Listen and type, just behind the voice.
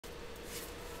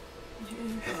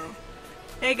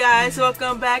Hey guys,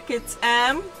 welcome back. It's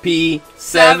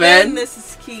MP7. This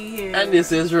is Key here. And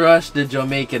this is Rush, the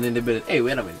Jamaican in the building. Hey,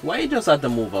 wait a minute. Why you just had to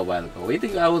move a while ago? You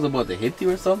think I was about to hit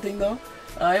you or something, though?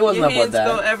 It wasn't Your about that.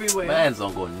 hands go everywhere. My hands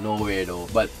don't go nowhere, though.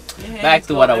 But back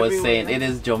to what I was saying. It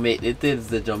is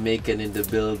the Jamaican in the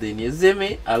building. You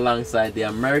ZIMI, alongside the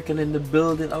American in the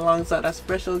building, alongside a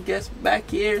special guest back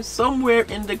here, somewhere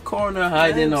in the corner,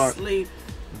 hiding or sleep.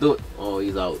 Oh,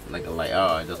 he's out like a light.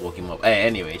 Oh, I just woke him up. Hey,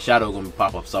 anyway, Shadow gonna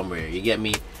pop up somewhere. You get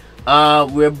me?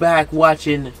 We're back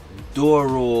watching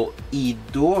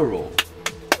Dorohedoro.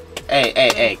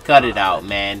 Hey, cut it out,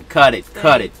 man. Cut it.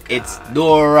 It's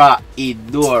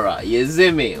Dorohedoro. You see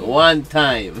me? One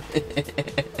time.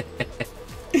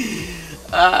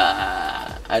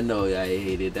 I know I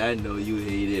hate it. I know you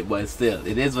hate it, but still,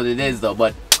 it is what it is, though.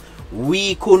 But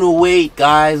we couldn't wait,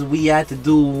 guys. We had to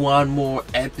do one more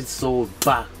episode.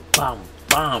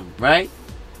 Bam, right?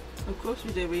 Of course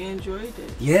we did. We enjoyed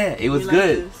it. Yeah, it was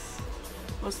good.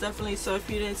 Most definitely. So if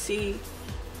you didn't see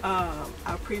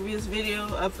our previous video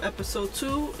of episode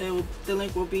 2, the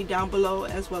link will be down below,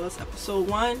 as well as episode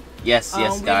 1. Yes, we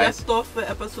guys. left off with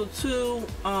episode 2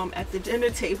 at the dinner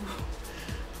table.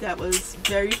 That was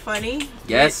very funny.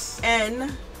 Yes.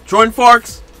 And throwing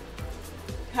forks.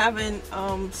 Having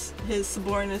his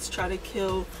subordinates try to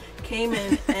kill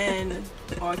Cayman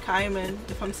or Kaiman,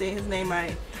 if I'm saying his name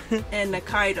right, and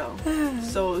Nakaido.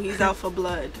 So he's out for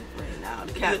blood right now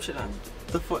to capture them.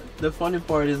 The funny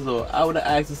part is, though, I would have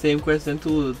asked the same question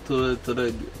to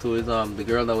the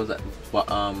girl that was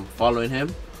following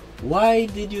him. Why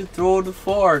did you throw the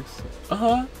forks?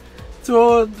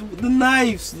 Throw the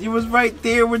knives. You was right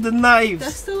there with the knives.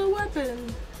 That's still a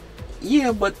weapon.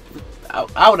 Yeah, but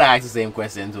I would have asked the same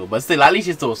question too. But still, at least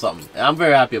she told something. I'm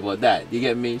very happy about that. You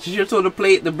get me? She should have told the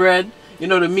plate, the bread, you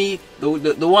know, the meat,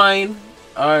 the wine,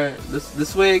 or the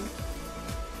swig,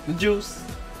 the juice.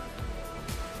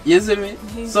 You see me?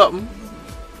 Something.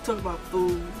 Talk about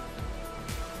food.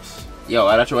 Yo,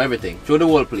 I'd throw everything. Throw the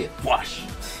whole plate. Wash.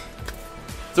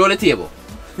 Throw the table.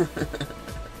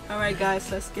 Alright,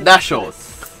 guys, let's get that short.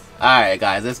 Alright,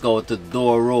 guys, let's go to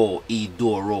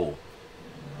Dorohedoro.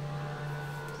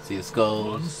 See the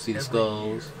skulls, see the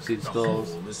skulls, see the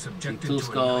skulls, see 2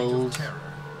 skulls.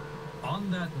 On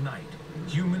that night,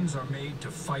 humans are made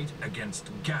to fight against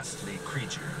ghastly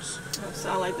creatures. That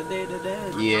sound like the Day of the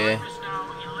Dead. Yeah.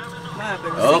 What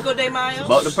happened? Oh, Cinco de Mayo?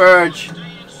 About the purge.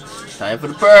 Time for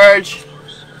the purge.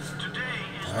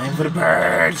 Time for the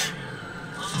purge.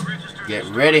 Get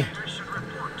ready.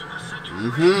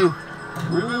 Ooh,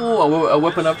 a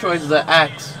weapon of choice is an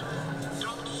axe.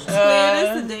 Yeah, it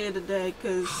is the Day of the Dead,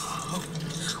 because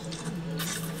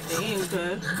they ain't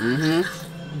good.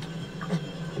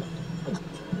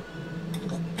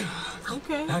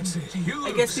 Okay. That's it.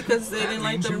 I guess because they didn't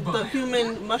like the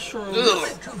human mushrooms. No.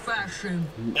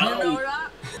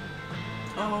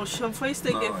 Oh, her face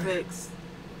did get fixed.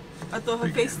 I thought her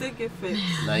face did get fixed.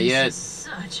 Not yet.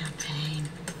 Such a pain.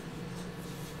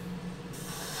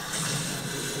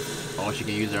 Oh, she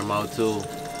can use her mouth too.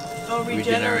 Oh,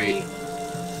 regenerate.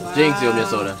 Wow. Jinx, yo,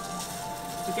 Minnesota.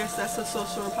 I guess that's a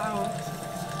sorcerer power.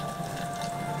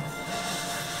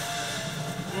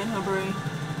 And her brain.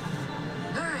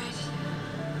 Alright.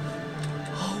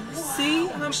 Oh,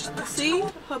 wow. See,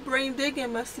 her brain did get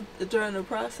messed up during the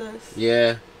process.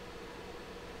 Yeah.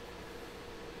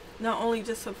 Not only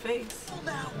just her face.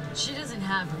 She doesn't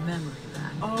have her memory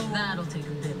back. Oh. That'll take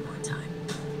a bit more time.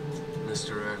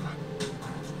 Mr. M,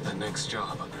 the next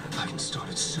job, I can start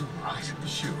it soon, right?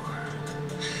 Sure.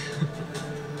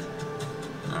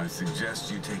 I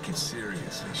suggest you take it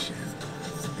seriously, Shin.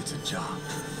 It's a job.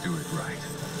 Do it right.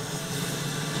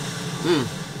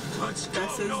 Let's go.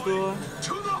 That's his door.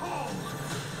 To the hole.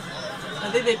 I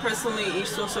think they personally, each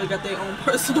sorcerer got their own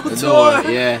personal door.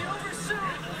 Yeah.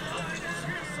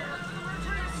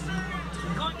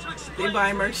 They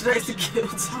buy merchandise to kill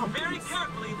zombies. Very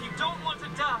carefully if you don't want to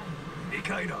die.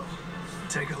 Nikaido,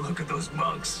 take a look at those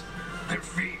monks. Their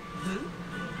feet.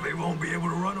 They won't be able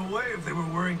to run away if they were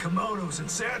wearing kimonos and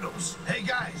sandals. Hey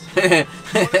guys,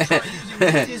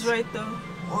 she's right though.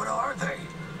 What are they?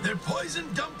 They're poison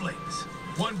dumplings.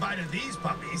 One bite of these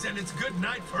puppies and it's good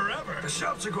night forever. The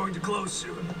shops are going to close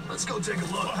soon. Let's go take a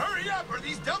look. Well, hurry up or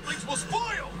these dumplings will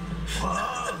spoil.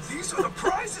 Wow, these are the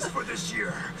prizes for this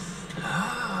year.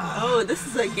 Oh, this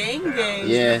is a game.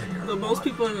 Yeah. So most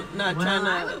people are not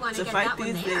trying to fight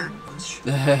these things.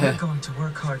 We're going to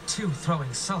work hard too,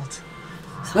 throwing salt.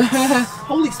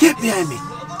 Holy, get behind me.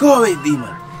 Go away,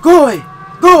 demon. Go away.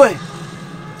 Go away.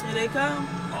 Here they come.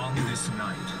 On this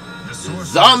night, the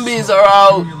zombies are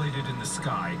out. Accumulated in the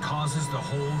sky causes the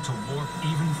hole to warp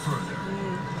even further.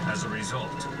 As a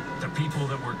result, the people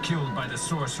that were killed by the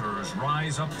sorcerers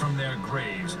rise up from their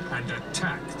graves and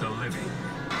attack the living.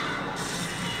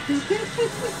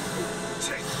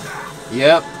 Take that.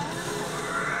 Yep.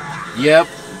 Yep.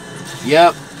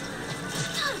 Yep.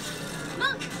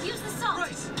 Monk, use the salt.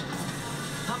 Right.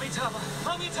 Amitabha,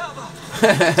 Amitabha.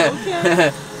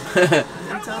 Okay.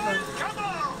 Come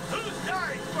on! Who's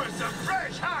dying for some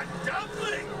fresh hot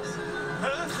dumplings?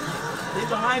 Huh? They're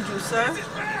behind you, sir. This is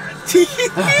bad.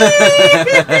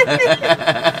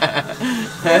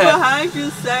 They're behind you,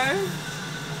 sir.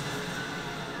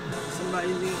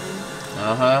 Somebody's eating.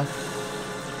 Uh-huh.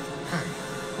 Hey,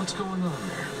 what's going on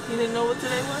there? You didn't know what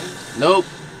today was? Nope.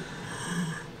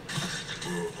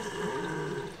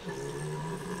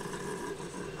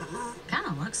 Kind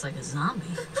of looks like a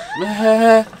zombie.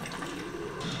 Uh-huh.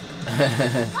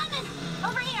 Lemon,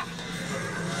 over here.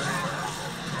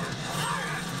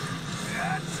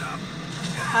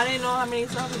 How do you know how many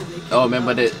zombies they killed? Oh,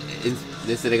 remember that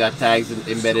they said they got tags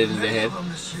embedded in their head?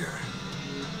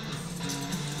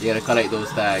 You gotta collect those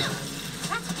tags.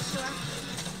 That's for sure.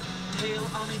 Hail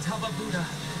Amitabha Buddha.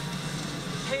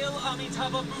 Hail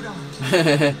Amitabha Buddha.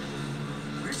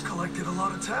 We've collected a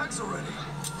lot of tags already.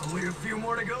 Only a few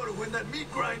more to go to win that meat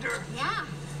grinder. Yeah.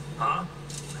 Huh?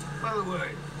 By the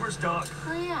way, where's Doc?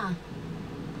 Oh, yeah.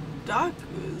 Doc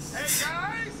is... Hey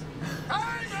guys!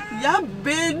 Hi man! Y'all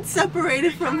been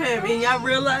separated from him, and y'all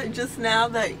realize just now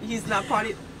that he's not part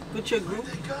of with your group.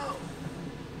 Where'd they go?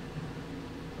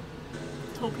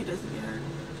 Hope he doesn't get hurt.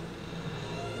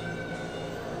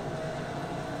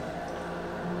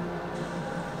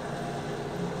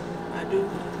 I do.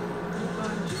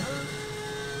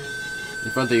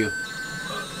 In front of you.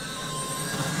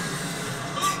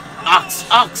 Ox!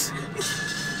 Ox!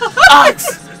 Ox!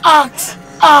 Ox!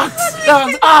 Ox!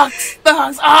 Dogs! Ox!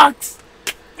 Dogs! Ox!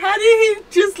 How did he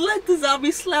just let the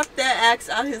zombie slap that axe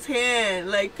out his hand?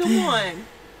 Like, come on.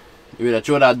 You better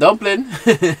throw that dumpling.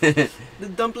 The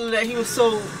dumpling that he was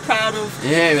so proud of.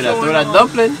 Yeah, you better throw throwing that off.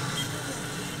 dumpling.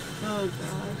 Oh,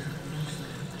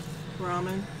 God.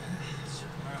 Ramen.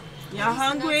 Y'all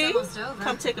hungry? It's almost over.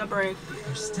 Come take a break.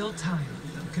 There's still time.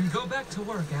 You can go back to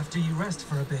work after you rest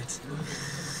for a bit.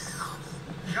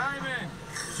 Guyman,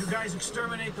 did you guys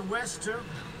exterminate the West too?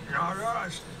 Not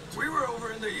us. We were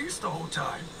over in the East the whole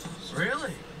time.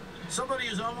 Really? Somebody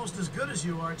who's almost as good as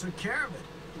you are took care of it.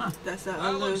 That's that That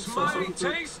other looks social mighty group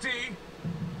tasty.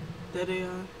 that they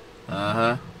are.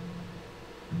 Uh-huh.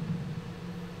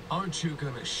 Aren't you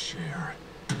gonna share?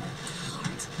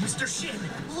 Mr. Shin,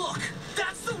 look!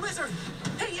 That's the lizard!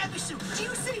 Hey, Ebisu, do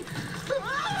you see?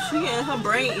 She getting her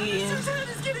brain eaten.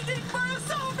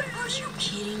 Are you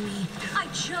kidding me? I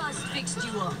just fixed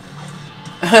you up.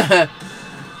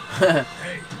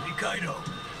 Hey, Nikaido,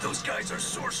 those guys are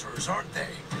sorcerers, aren't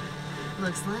they?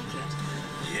 Looks like it.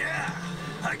 Yeah,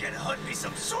 I can hunt me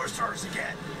some sorcerers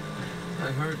again.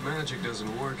 I heard magic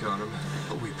doesn't work on them,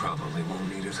 but we probably won't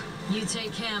need it. You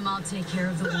take him, I'll take care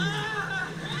of the woman.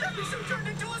 Ebisu turned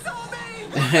into a zombie!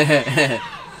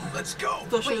 Let's go.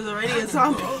 So she was already a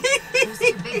zombie. There's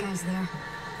two big guys there.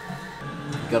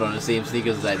 Got on the same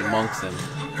sneakers as like the monks and.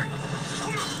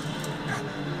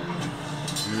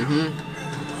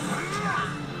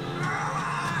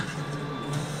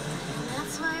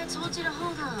 That's why I told you to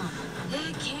hold on.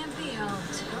 It can't be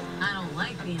helped. I don't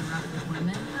like being rough with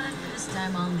women, but this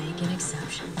time I'll make an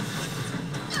exception.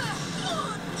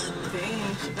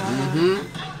 Dang, she got her.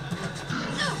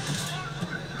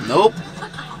 Nope.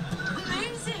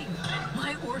 Amazing!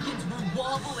 My organs were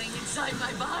wobbling inside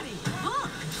my body. Look!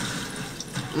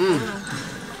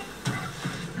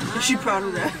 Is she proud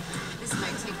of that? This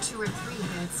might take 2 or 3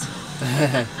 hits.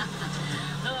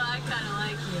 Oh, I kind of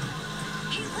like you.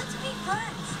 Hey, let's be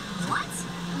friends. What?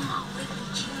 Oh, wait, we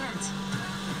can't.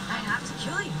 I have to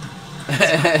kill you.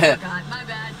 God, my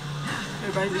bad.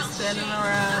 Everybody just standing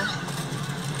around.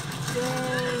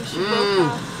 Dang, she broke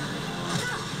off.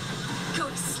 Go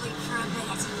to sleep for a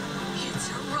bit. It's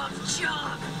a rough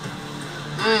job.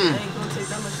 It ain't gonna take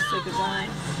that much to say goodbye.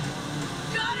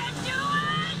 Gotta do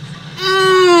it!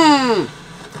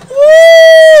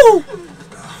 Woo!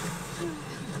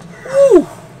 Woo!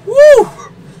 Woo!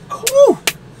 Woo!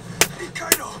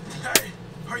 Nikaido, hey,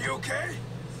 are you okay?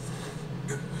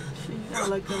 She got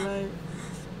like the light.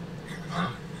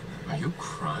 Are you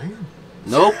crying?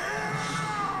 Nope.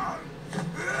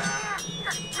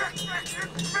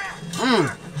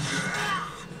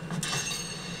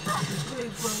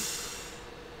 Big bro.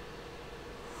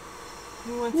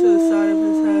 He went to the side of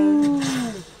his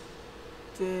head.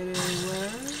 Did it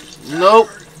work? Nope.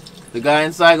 The guy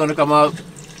inside gonna come out.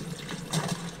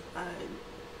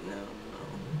 No.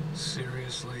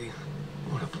 Seriously?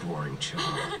 What a boring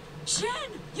job. Shin,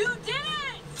 you did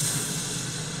it!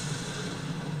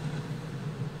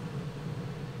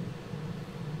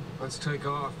 Let's take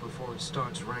off before it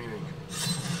starts raining.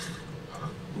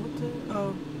 What the?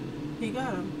 Oh, he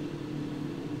got him.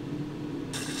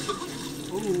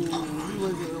 Ooh, he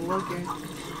wasn't even looking.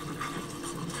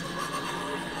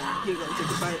 He gonna take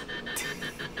a bite.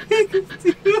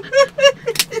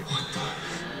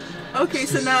 Okay,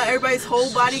 so now everybody's whole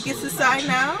body gets inside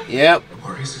now? Yep.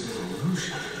 Or is it an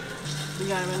illusion? We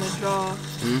got him in the jaw.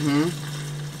 Mm-hmm.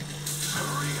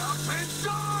 Hurry up and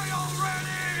die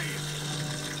already!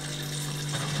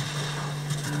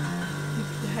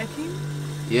 The heck he?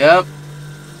 Yep.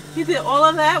 He did all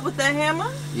of that with that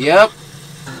hammer? Yep.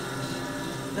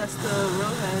 That's the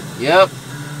real head. Yep.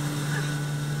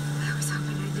 I was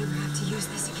hoping I'd never have to use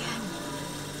this again.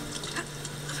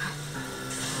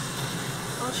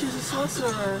 Oh, she's a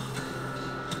sorcerer.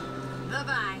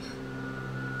 Bye-bye.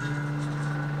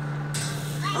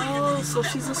 Oh, so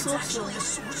she's a sorcerer.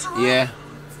 Yeah.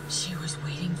 She was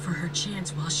waiting for her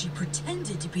chance while she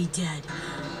pretended to be dead.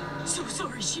 So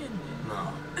sorry, Shin.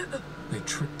 No. They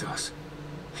tricked us.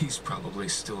 He's probably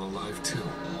still alive too.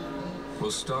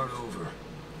 We'll start over.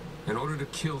 In order to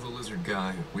kill the lizard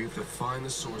guy, we have to find the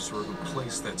sorcerer who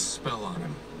placed that spell on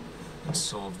him and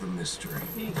solve the mystery.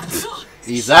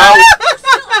 He's out.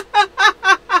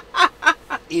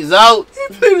 He's out. He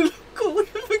played it cool. I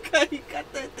forgot he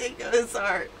got that thing on his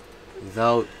heart. He's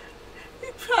out. He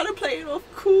tried to play it off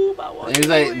cool by walking He's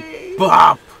like, away.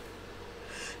 bop.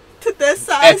 To that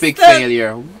side Epic step.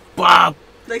 failure. Bop.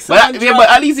 Like But, someone drunk. but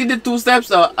at least he did 2 steps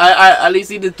though. At least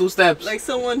he did 2 steps. Like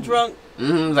someone drunk.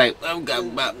 Mm-hmm. Like,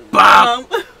 bop.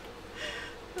 Oh.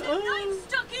 I'm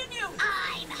stuck in you!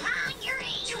 I'm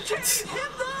hungry! You can't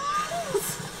hit those!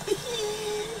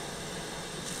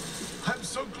 I'm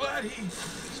so glad he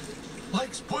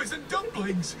likes poison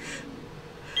dumplings.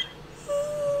 He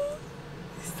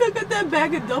still got that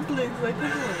bag of dumplings. Like,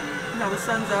 come on. Now the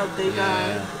sun's out, they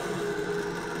die.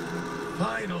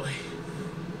 Finally.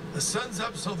 The sun's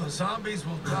up so the zombies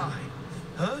will die.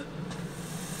 Huh?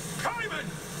 Kaiman!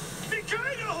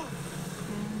 Nikaido!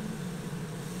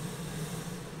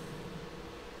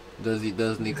 Does he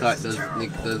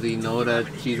know that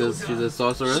she's a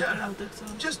sorcerer? Shut up.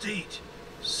 Just eat.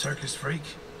 Circus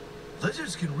freak.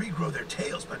 Lizards can regrow their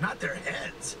tails, but not their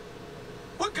heads.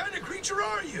 What kind of creature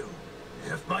are you?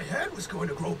 If my head was going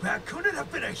to grow back, couldn't it have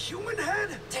been a human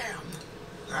head? Damn.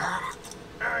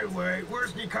 Anyway,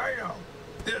 where's Nikaido?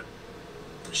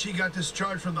 She got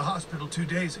discharged from the hospital 2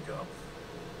 days ago.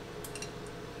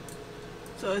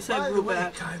 So it said By the grew way,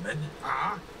 back. Kaiman,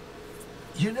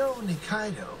 you know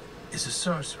Nikaido is a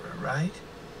sorcerer, right?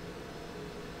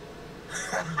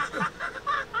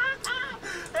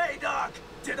 Hey, Doc!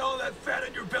 Did all that fat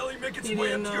in your belly make its He way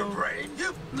didn't up to your know. brain?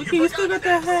 Look, you still got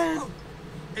that head.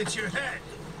 It's your head.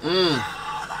 Mm.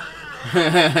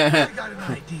 I got an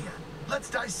idea. Let's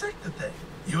dissect the thing.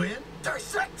 You in?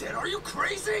 Dissect it? Are you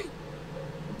crazy?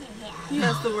 He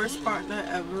has the worst partner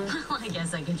ever. I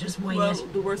guess I can just wing Well,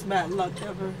 it. the worst bad luck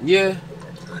ever. Yeah.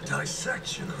 A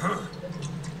dissection, huh?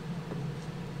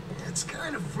 It's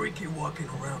kind of freaky walking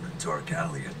around a dark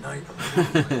alley at night.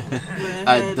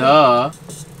 Duh.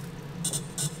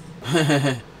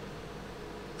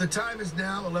 The time is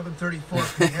now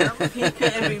 11:34 p.m. He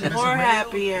couldn't be more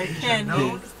happier, can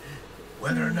he?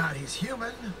 Whether or not he's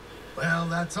human, well,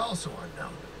 that's also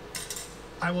unknown.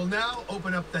 I will now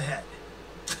open up the head.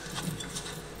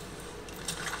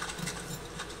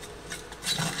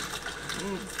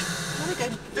 I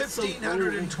think it's so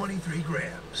 1,523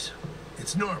 grams.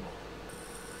 It's normal.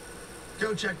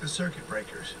 Go check the circuit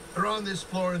breakers. They're on this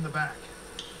floor in the back.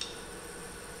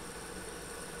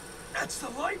 That's the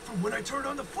light from when I turned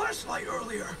on the flashlight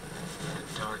earlier.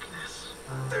 The darkness.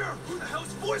 There! Who the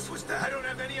hell's voice was that? I don't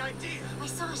have any idea. I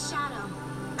saw a shadow.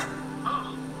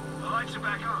 Oh, the lights are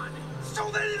back on. So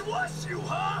then it was you,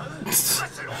 huh?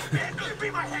 Listen, old man, you be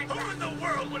my head. Who in the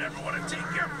world would ever want to take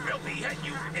your filthy head,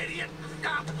 you idiot?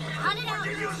 Cut it out. What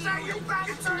did you say, you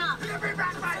bastard? It's enough. Give me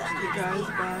back my head! The guy's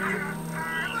buying.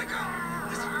 Let go!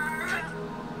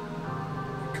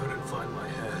 I couldn't find my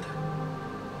head.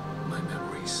 My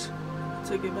memories.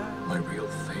 Took it back. My real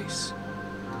face.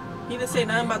 He didn't say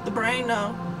nothing about the brain,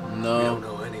 though. We No. don't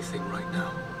know anything right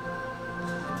now.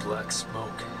 The black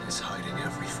smoke is hiding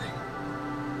everything.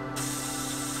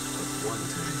 But one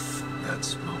day, that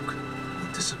smoke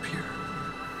will disappear.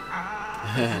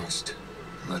 At least,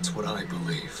 that's what I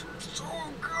believe. So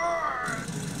good!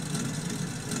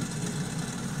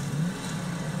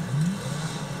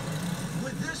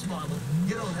 With this model,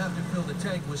 you don't have to fill the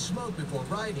tank with smoke before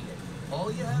riding it. All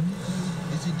you have to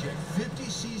do is inject 50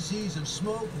 cc's of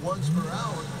smoke once per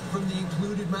hour from the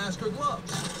included mask or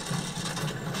gloves.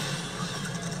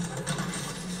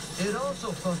 It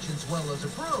also functions well as a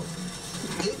broom.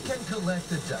 It can collect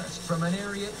the dust from an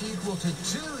area equal to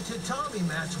 2 tatami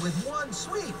mats with one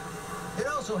sweep. It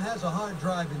also has a hard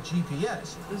drive and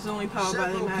GPS. It's only powered by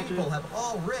the Several magic. people have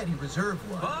already reserved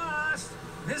one. Boss,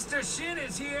 Mr. Shin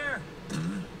is here.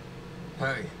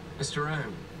 Hey, Mr.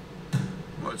 M.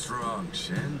 What's wrong,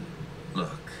 Shin?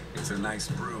 Look, it's a nice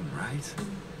broom, right?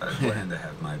 I plan to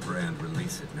have my brand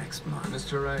release it next month.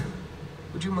 Mr. M,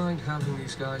 would you mind having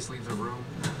these guys leave the room?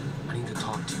 I need to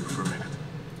talk to you for a minute.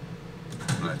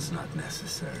 That's not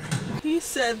necessary. He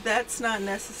said that's not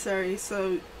necessary,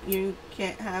 so you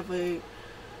can't have a...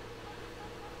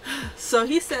 So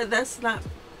he said that's not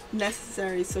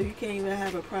necessary, so you can't even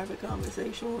have a private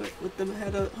conversation with the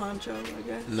head of honcho, I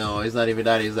guess. No, it's not even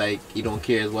that. It's like he don't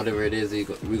care. Whatever it is,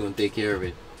 we're gonna take care of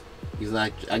it. He's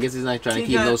not. I guess he's not trying to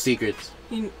keep no secrets.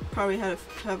 He probably have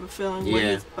a feeling what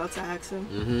he's about to ask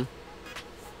him.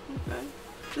 Okay.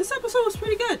 This episode was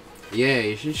pretty good. Yeah,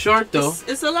 it's short though.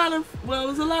 It's a lot of it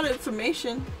was a lot of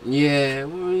information. Yeah,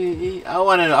 I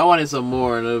wanted some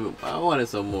more. I wanted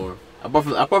some more.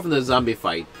 Apart from the zombie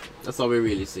fight, that's all we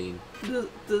really seen.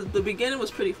 The beginning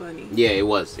was pretty funny. Yeah, it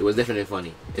was. It was definitely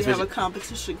funny. You have a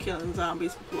competition killing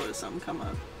zombies before something come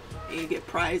up, and you get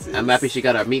prizes. I'm happy she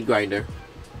got her meat grinder.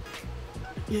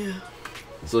 Yeah.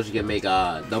 So she can make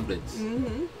dumplings.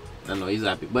 I know he's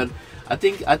happy, but I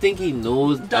think he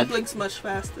knows dumplings much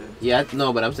faster. Yeah,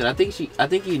 no, but I'm saying I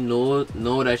think he know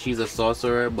that she's a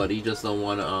sorcerer, but he just don't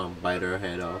want to bite her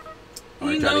head off or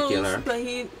he try knows, to kill her. But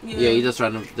he just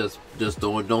trying to just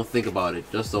don't think about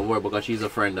it. Just don't worry because she's a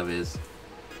friend of his,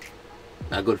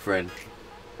 a good friend.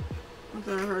 I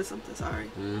thought I heard something. Sorry.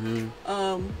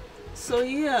 So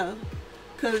yeah,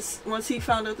 because once he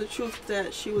found out the truth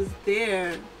that she was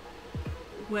there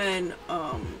when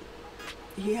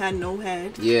he had no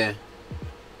head. Yeah.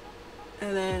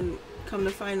 And then come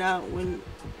to find out when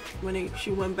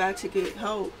she went back to get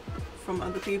help from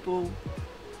other people,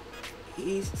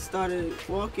 he started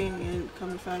walking and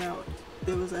come to find out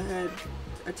there was a head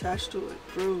attached to it.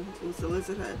 Grew. It was the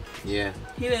lizard head. Yeah.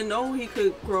 He didn't know he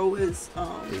could grow his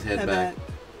head back.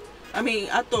 I mean,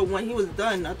 I thought when he was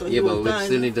done, I thought he was done. Yeah, but we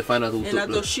still need to find out who took it. And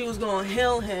I thought she was gonna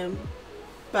heal him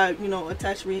by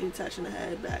reattaching the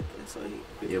head back. And so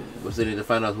he. Yeah, we still need to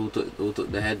find out who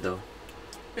took the head though.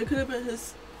 It could have been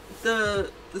the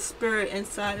spirit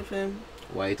inside of him.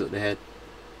 Why he took the head?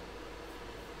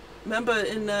 Remember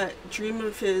in that dream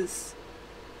of his,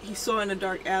 he saw in a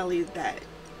dark alley that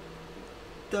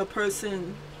the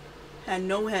person had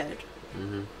no head,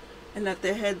 and that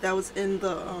the head that was in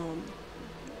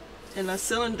a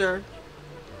cylinder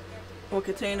or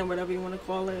container, whatever you want to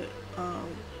call it,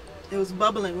 it was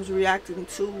bubbling, was reacting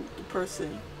to the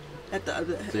person at the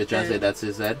other head. So you're trying to say that's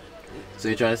his head? So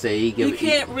you're trying to say he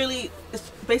can't really. It's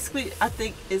basically, I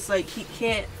think it's like he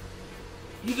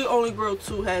could only grow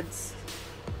 2 heads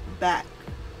back.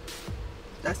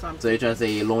 That's what I'm saying. So you're trying to say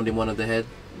he loaned him one of the head?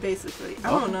 Basically, I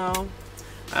don't know.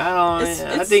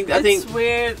 I think it's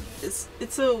weird.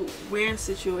 It's a weird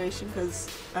situation because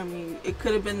I mean it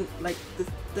could have been like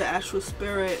the actual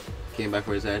spirit came back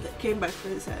for his head.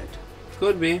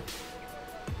 Could be.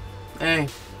 Hey,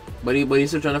 but he's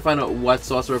still trying to find out what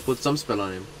sorcerer put some spell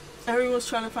on him. Everyone's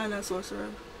trying to find that sorcerer.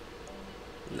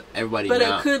 Everybody. But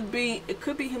now. It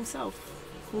could be himself.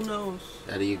 Who knows?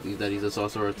 That he's a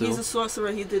sorcerer too? He's a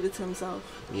sorcerer. He did it to himself.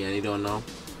 Yeah, and he don't know?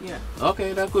 Yeah.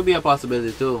 Okay, that could be a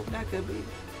possibility too. That could be.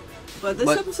 But this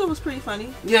episode was pretty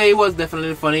funny. Yeah, it was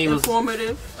definitely funny. It was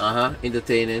informative.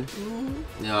 Entertaining.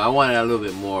 You know, I wanted a little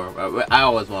bit more. I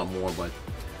always want more, but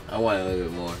I wanted a little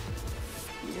bit more.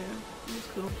 Yeah, it was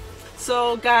cool.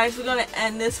 So guys, we're going to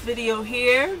end this video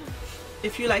here.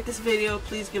 If you like this video,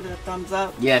 please give it a thumbs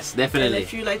up. Yes, definitely. And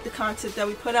if you like the content that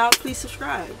we put out, please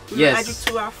subscribe. We'll add you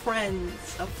to our friends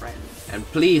of friends. And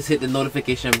please hit the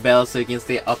notification bell so you can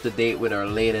stay up to date with our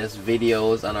latest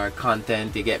videos and our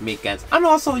content. You get me, guys. And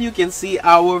also you can see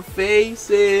our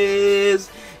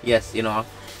faces. Yes, you know,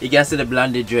 you can see the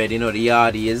blondie dread, you know, the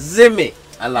yardie is ZIMI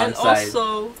alongside. And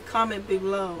also comment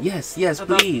below. Yes,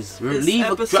 please.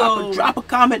 Drop a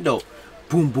comment though.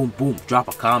 Boom, boom, boom. Drop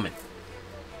a comment.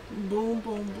 Boom,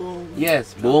 boom, boom.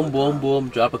 Yes, boom, boom, boom.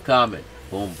 Drop a comment.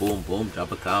 Boom, boom, boom. Drop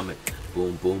a comment.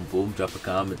 Boom, boom, boom. Drop a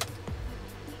comment.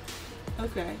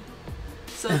 Okay.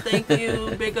 So thank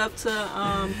you. Big up to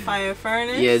Fire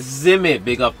Furnace. Yes, ZIMI.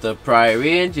 Big up to Prior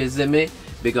Range. Yes, ZIMI.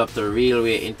 Big up to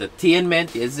Railway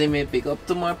Entertainment. Yes, ZIMI. Big up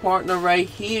to my partner right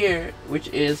here, which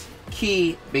is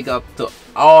key big up to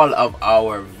all of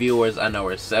our viewers and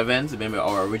our sevens. Remember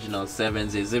our original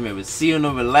sevens. You see me? We see you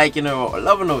know, we like you know,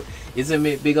 loving you. You see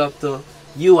me? Big up to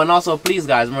you. And also please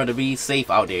guys, remember to be safe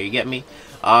out there. You get me?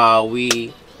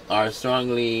 We are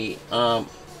strongly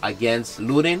against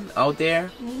looting out there.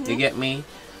 You get me?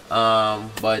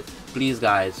 But please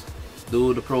guys,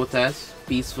 do the protest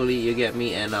peacefully. You get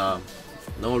me? And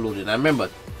no looting. And remember,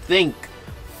 think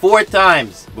 4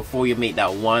 times before you make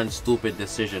that one stupid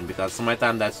decision, because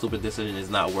sometimes that stupid decision is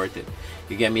not worth it.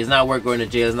 You get me? It's not worth going to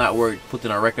jail. It's not worth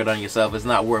putting a record on yourself. It's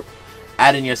not worth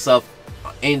adding yourself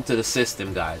into the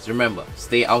system, guys. Remember,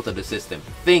 stay out of the system.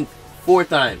 Think 4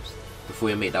 times before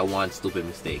you make that one stupid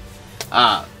mistake.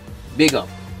 Big up.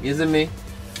 You see me?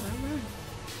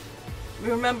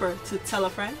 Remember to tell a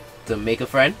friend, To make a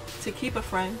friend, to keep a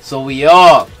friend, so we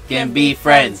all can be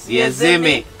friends. You see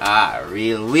me?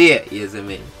 Real weird. You see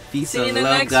me? Peace see you in and the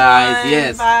love, next guys. one.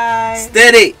 Yes. Bye.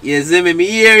 Steady. You see me? Me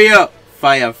hear you.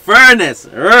 Fire furnace.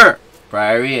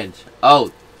 Prior range.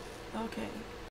 Out.